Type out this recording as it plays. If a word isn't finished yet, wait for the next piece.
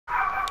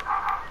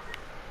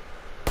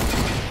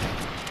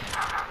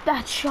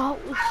That shot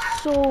was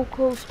so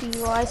close to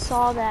you. I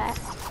saw that.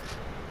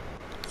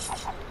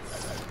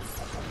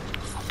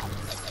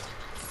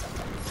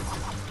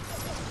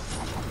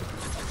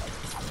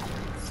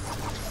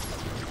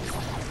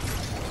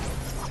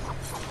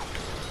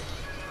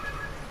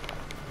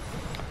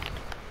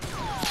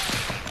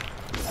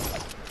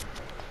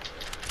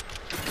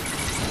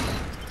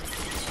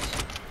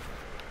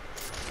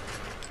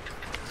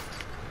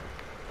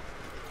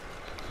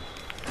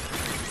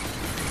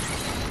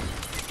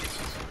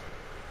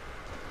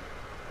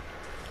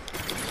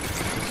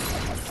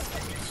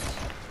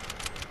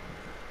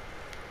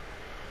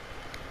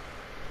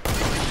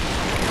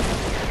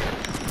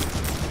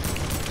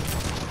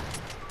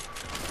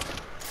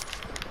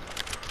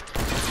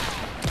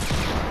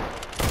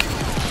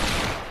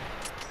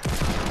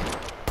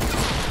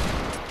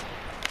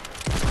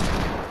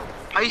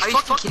 Are you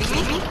fucking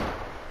kidding me?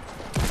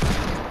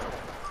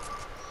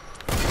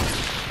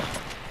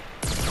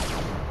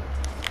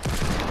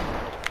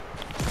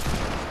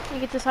 You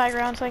get this high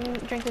ground so I can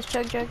drink this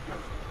chug jug.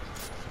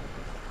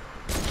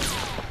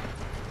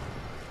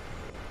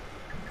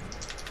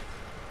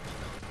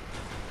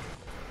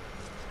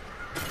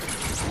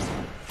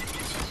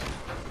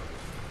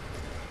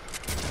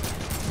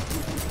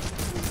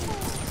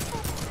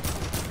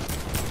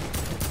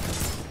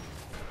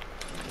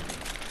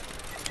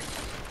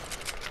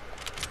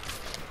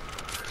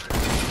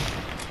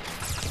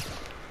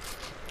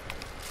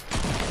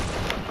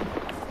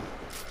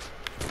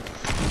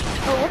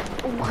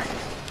 What?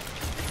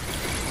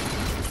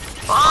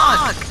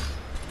 Fuck!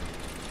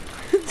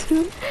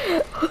 Dude,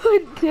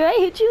 did I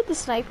hit you with the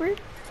sniper?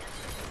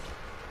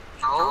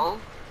 No.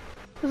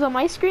 Because on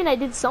my screen I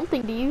did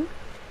something to you.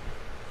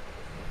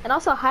 And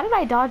also, how did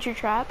I dodge your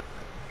trap?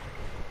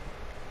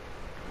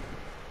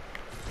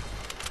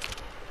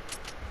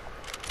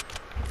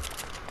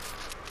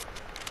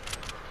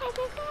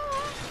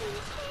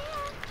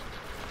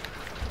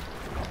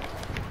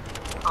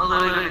 I'm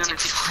literally gonna take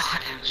 4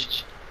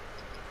 damage.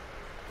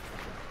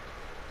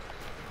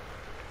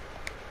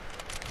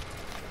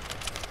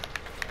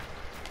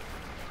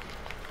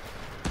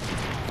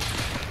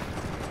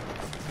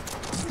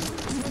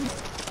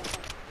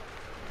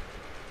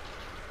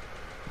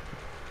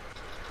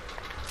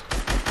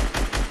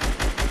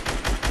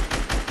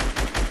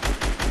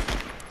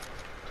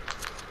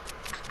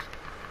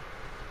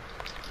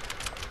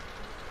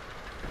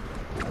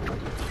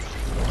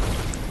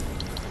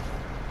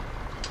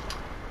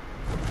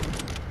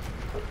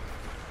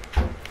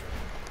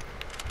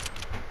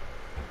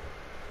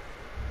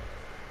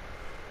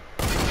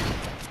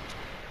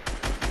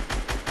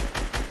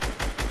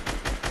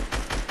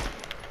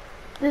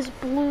 This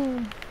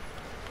bloom.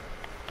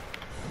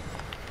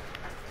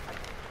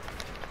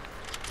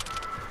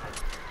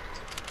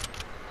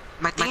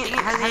 My thing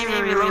hasn't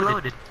even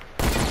reloaded.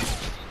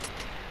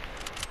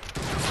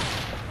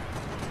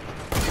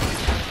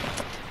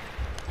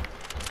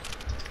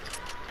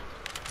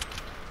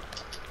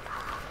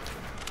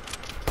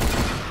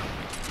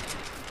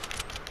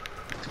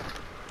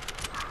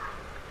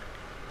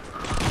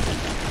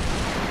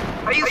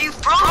 Are you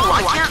bro?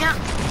 I can't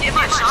get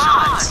my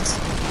shots.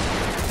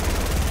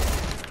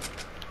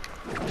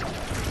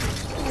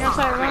 You know,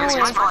 so I run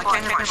away. I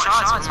can't hit my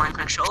shots with my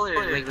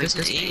controller. Like, this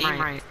is aim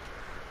right.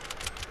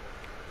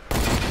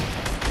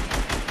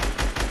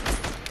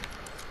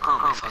 Oh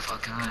my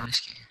fucking god, this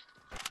game.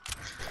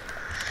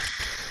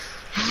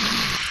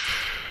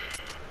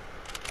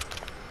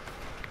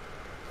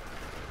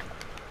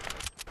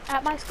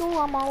 At my school,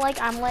 I'm all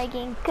like, I'm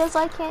lagging because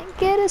I can't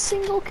get a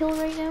single kill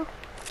right now.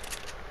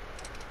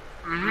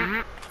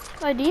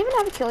 Oh, do you even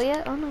have a kill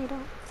yet? Oh no, you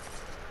don't.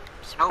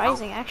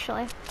 Surprising,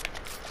 actually.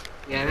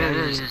 Yeah, it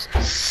is.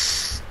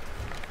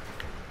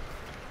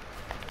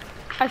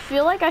 I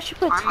feel like I should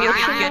put torch in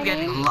my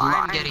game.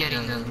 I'm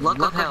getting the luck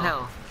of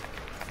hell.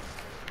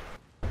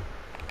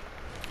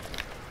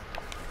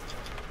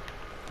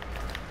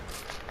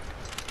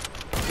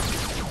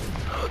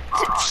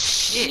 Oh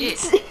shit!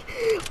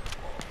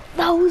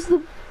 That was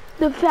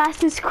the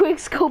fastest quick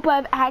scope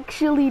I've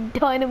actually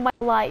done in my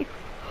life.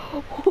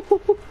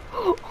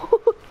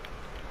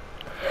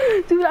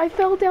 Dude, I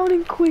fell down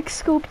and quick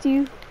scoped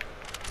you.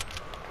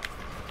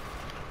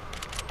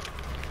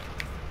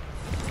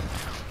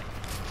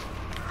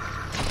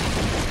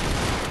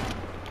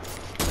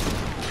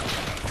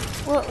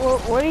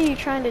 What are you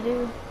trying to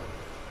do?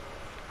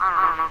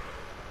 I don't know.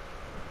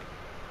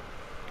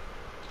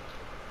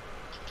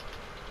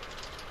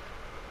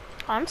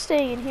 I'm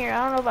staying in here.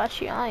 I don't know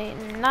about you. I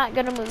ain't not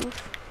gonna move.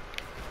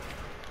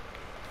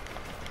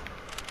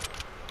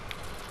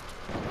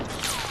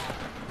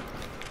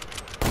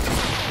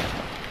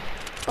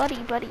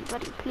 Buddy,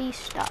 please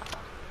stop.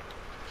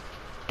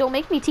 Don't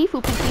make me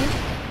Tifu peek you.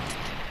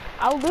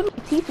 I'll literally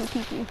Tifu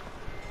peek you.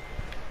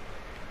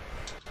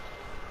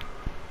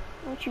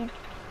 Don't you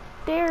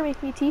dare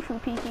make me Tifu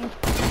peek you. You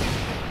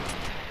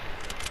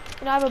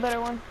know, I have a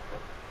better one.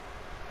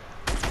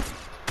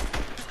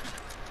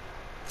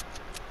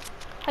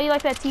 How do you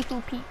like that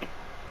Tifu peek?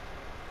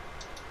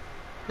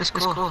 It's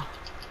cool.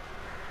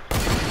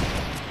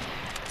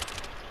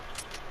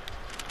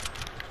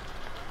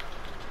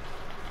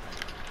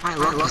 My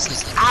luck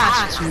is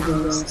ass.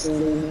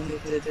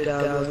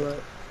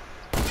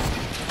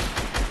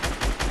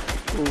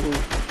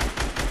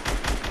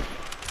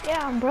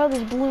 Yeah,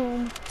 Brothers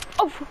Bloom.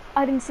 Oh,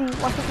 I didn't see.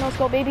 Watch this no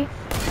scope, baby.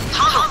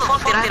 How the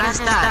fuck did I miss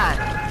that?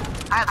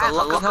 I have a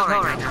luck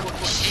right now.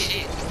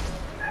 Shit.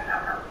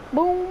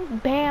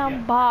 Boom,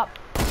 bam, bop,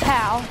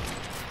 pow.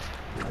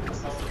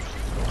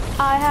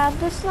 I have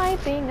the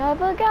sniping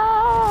of a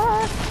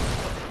god.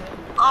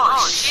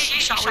 Oh shit,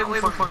 you shot way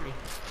before me.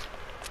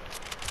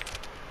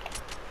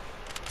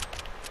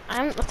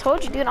 I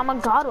told you, dude, I'm a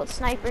god with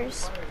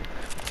snipers.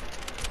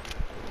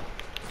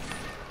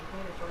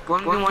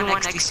 One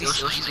next to you,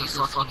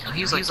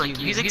 he's like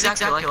you. He's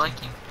exactly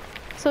like you.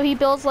 So he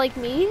builds like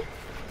me?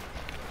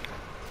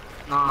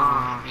 No,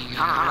 I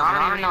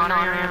don't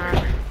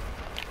know.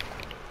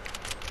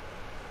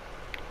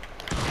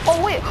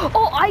 Oh wait,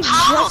 oh I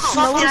just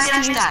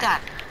noticed you.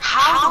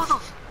 How the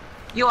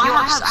Yo, I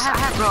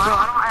have, bro, I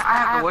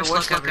have the worst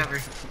luck ever.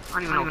 I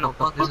don't even know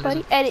what the fuck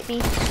Buddy, edit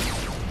me.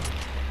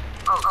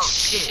 Oh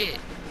shit.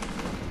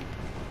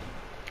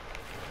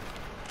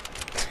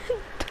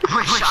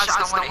 My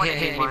shots don't want to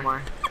hit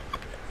anymore.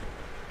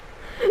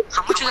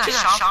 How much is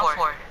that shot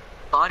for?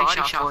 Body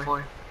shot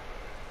for?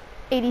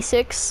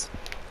 86.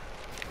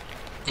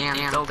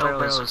 Damn, double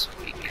barrels.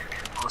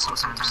 Oh,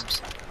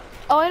 sometimes.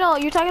 Oh, I know,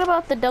 you're talking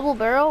about the double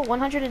barrel,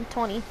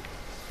 120.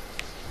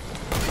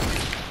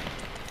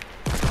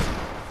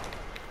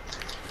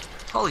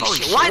 Holy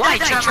shit, why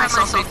did I try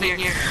myself in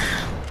here?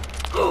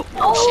 Oh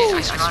shit,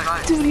 I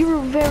survived. Dude, you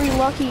were very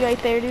lucky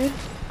right there, dude.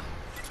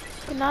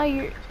 But now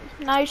you're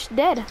just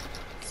dead.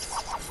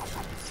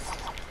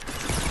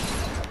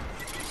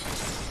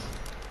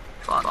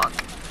 Fuck.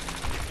 Did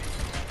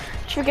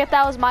you forget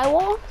that was my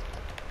wall?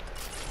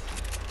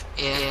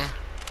 Yeah.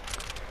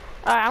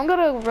 Alright, I'm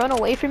gonna run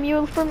away from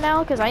you from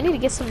now because I need to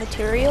get some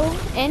material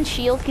and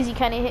shield because you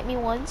kind of hit me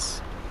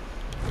once.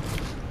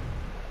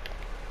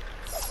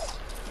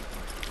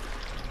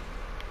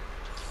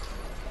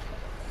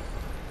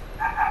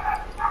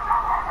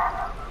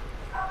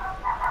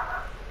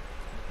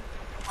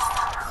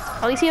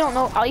 At least you don't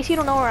know. At least you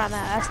don't know where I'm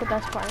at. That's the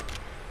best part.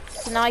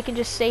 So now I can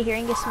just stay here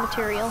and get some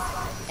material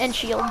and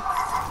shield.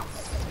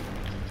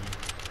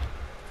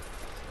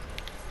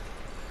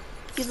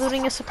 You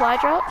looting a supply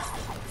drop?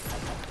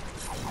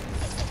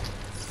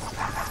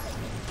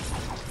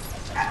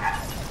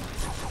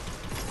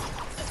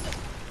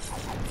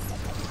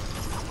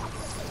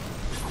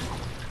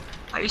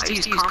 I used to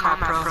use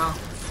Combat Pro.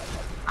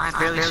 I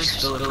barely used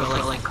Builder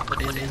Pro like a couple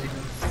days ago.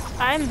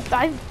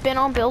 I've been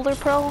on Builder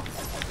Pro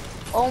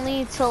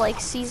only till like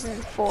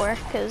season 4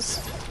 because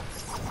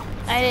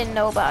I didn't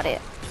know about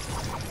it.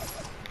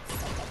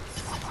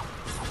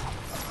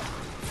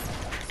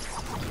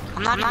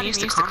 I'm not even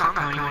used to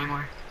Combat Pro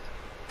anymore.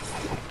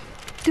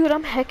 Dude,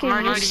 I'm hecking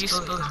used.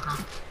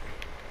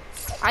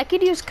 I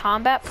could use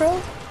Combat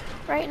Pro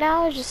right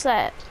now. It's just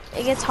that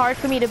it gets hard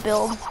for me to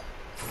build.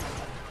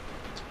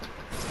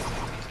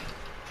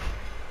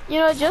 You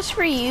know, just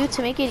for you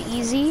to make it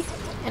easy,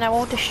 and I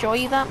won't destroy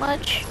you that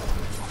much.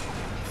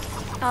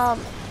 I'm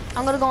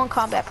gonna go on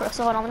Combat Pro.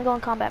 So hold on, I'm gonna go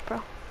on Combat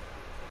Pro.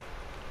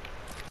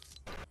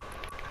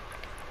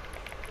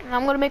 And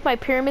I'm gonna make my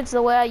pyramids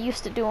the way I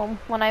used to do them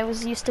when I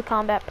was used to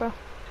Combat Pro.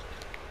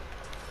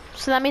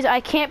 So that means I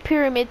can't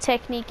pyramid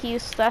technique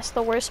use. That's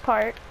the worst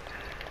part.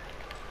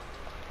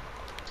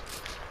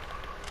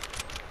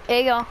 There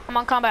you go. I'm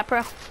on Combat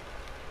Pro.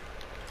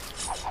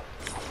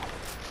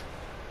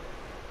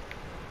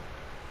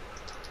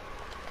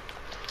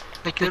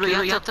 Like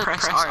literally you have to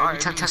press R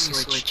every time you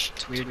switch.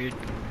 It's weird.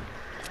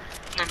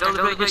 And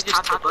then just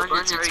tap the button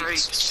and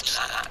it's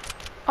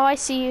Oh, I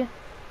see you.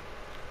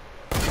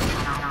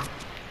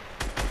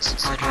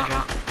 I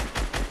drop.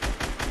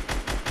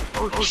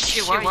 Oh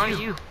shit, why are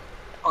you?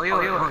 Oh, yo,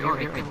 what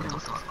the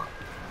fuck?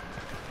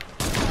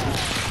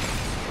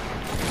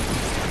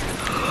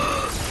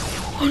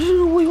 Oh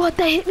no, wait, what?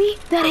 That hit me?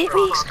 That hit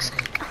me?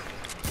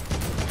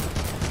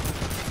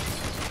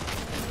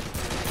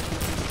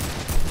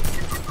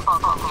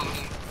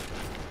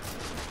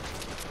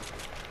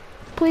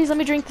 Please let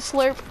me drink the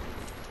slurp.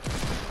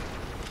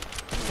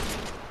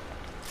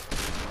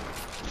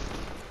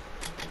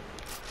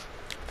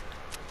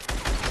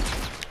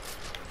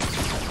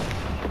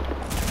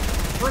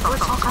 Where the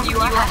fuck are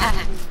you at?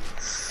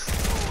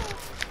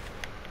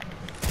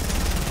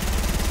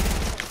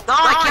 No,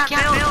 I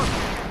can't build.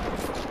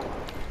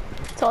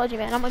 Told you,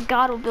 man. I'm a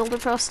god of Builder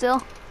Pro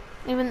still,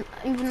 even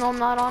though I'm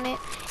not on it.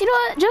 You know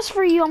what? Just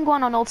for you, I'm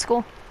going on old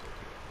school.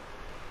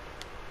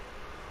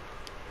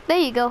 There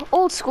you go,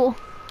 old school.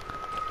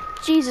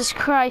 Jesus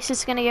Christ,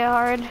 it's gonna get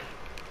hard.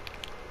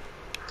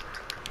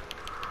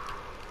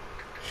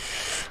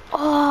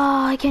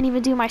 Oh, I can't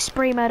even do my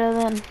spray meta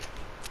then.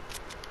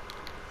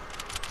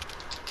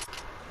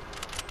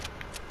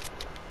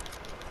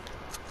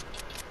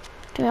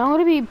 Dude, I'm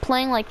gonna be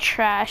playing like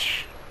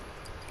trash.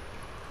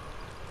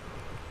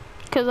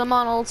 Cause I'm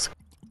on old school.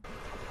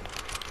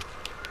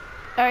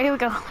 Alright, here we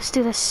go. Let's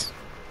do this.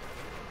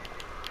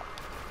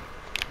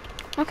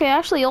 Okay,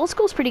 actually, old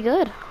school's pretty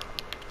good.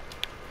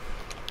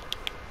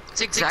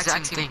 the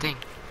exact same thing.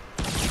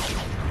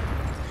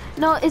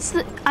 No, it's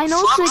the. I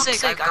know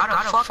it's the. I got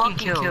a fucking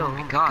kill. Oh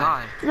my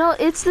god. No,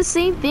 it's the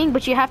same thing,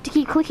 but you have to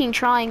keep clicking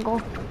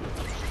triangle.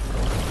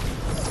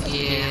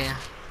 Yeah.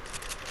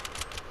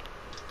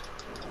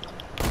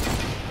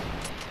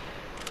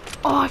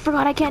 Oh, I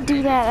forgot I can't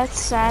do that. That's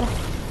sad.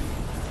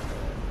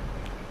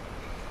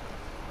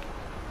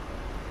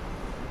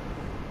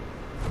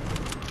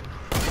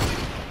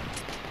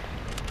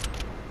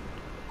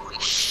 Holy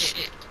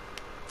shit.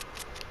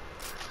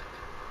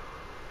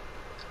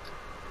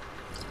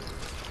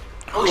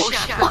 Oh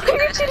shit. Oh, I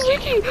ripped it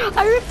with you.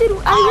 I ripped it.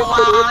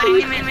 I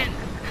with didn't you. even.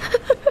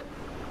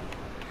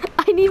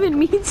 I didn't even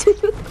mean to.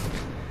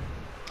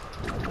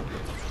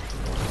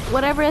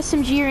 Whatever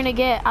SMG you're gonna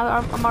get,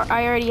 I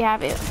already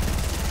have it.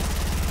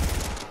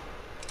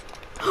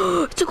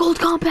 It's a gold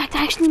compact.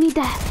 I actually need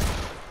that.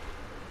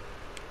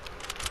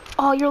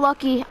 Oh, you're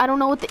lucky. I don't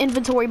know what the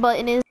inventory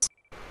button is.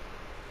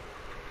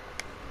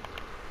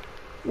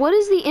 What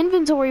is the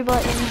inventory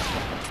button?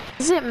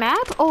 Is it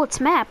map? Oh, it's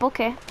map.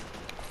 Okay.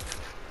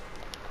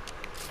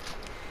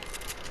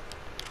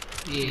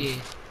 Yeah.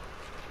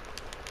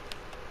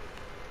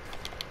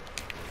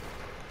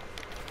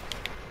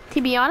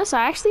 To be honest,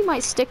 I actually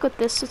might stick with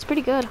this. It's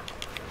pretty good.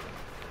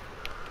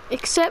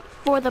 Except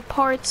for the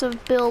parts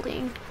of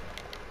building.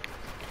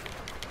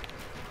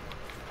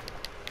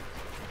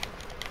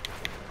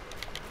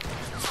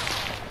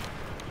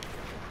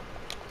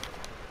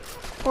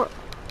 Or,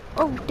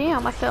 oh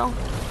damn, I fell.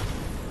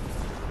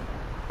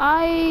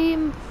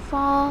 I'm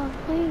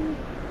falling.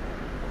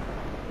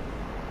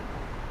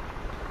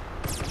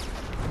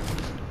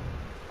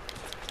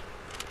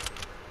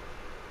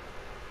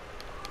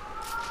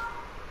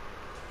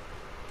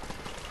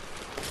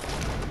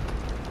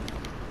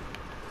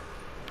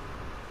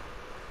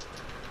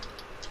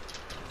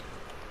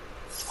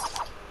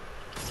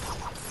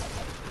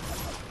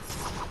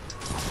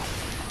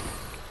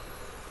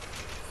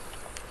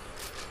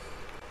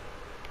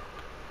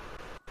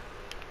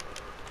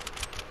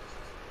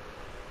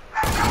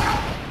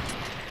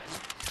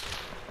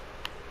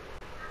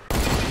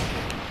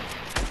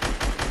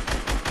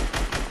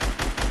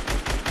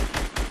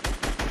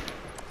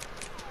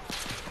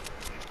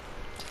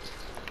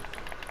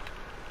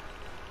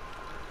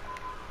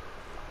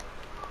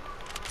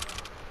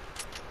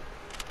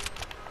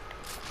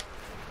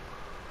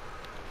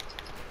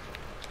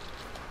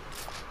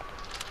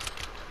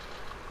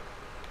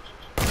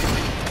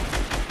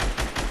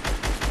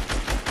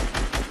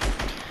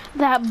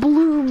 That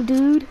bloom,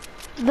 dude.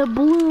 The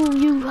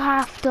bloom, you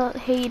have to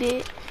hate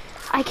it.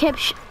 I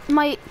kept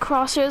my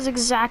crosshairs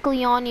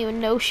exactly on you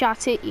and no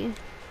shots hit you.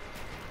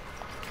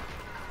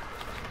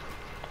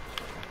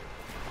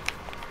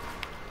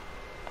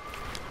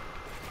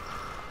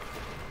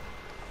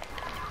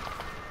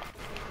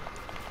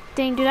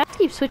 Dang, dude, I have to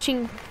keep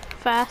switching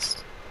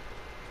fast.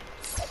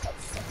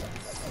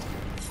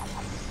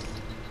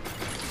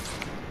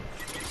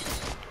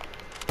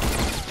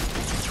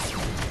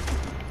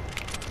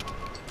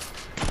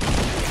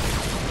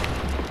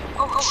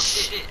 Oh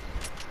shit.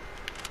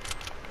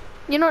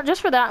 You know,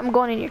 just for that, I'm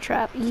going in your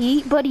trap.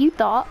 Yeet, buddy, you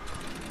thought.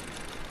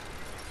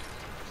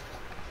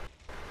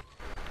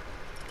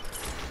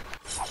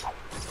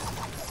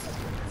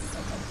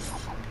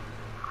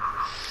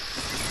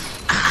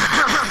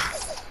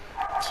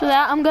 So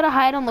that I'm gonna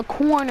hide on the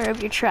corner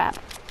of your trap.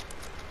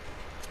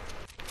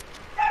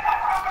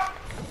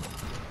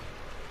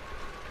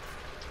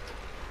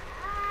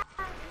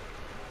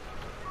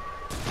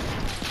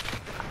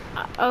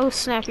 Oh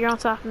snap, you're on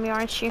top of me,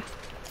 aren't you?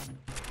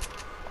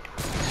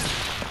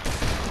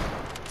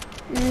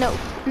 No,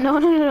 no,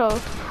 no, no,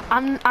 no.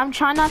 I'm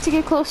trying not to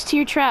get close to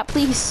your trap,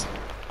 please.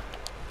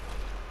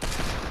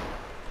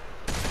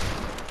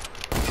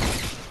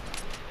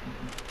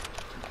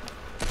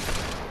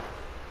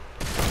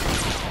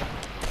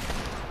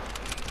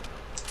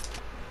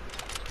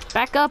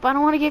 Back up, I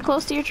don't want to get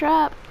close to your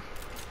trap.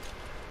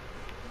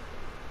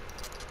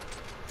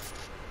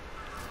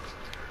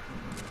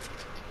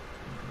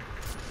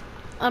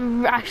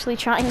 I'm actually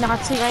trying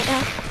not to right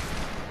now.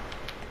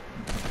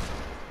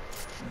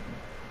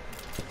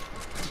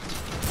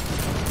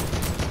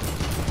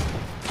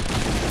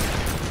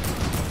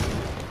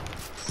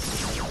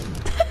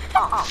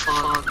 Oh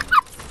fuck.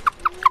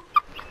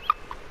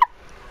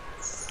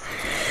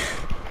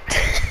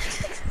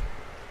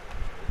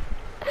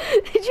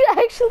 Did you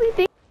actually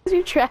think it was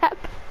your trap?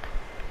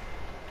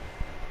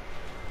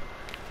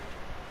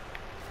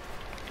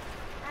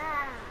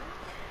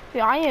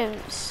 Dude, I am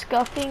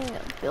scuffing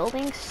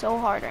buildings so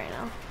hard right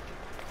now.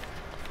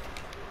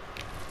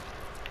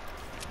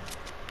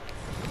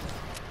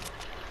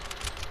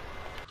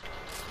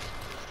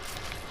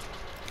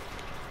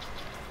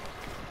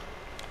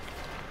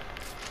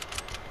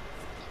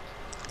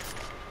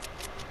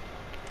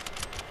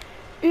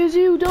 Is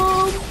you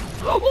dumb?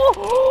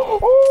 Oh!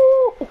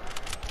 Oh!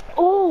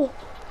 Oh!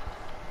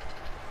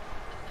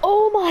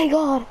 Oh my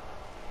god!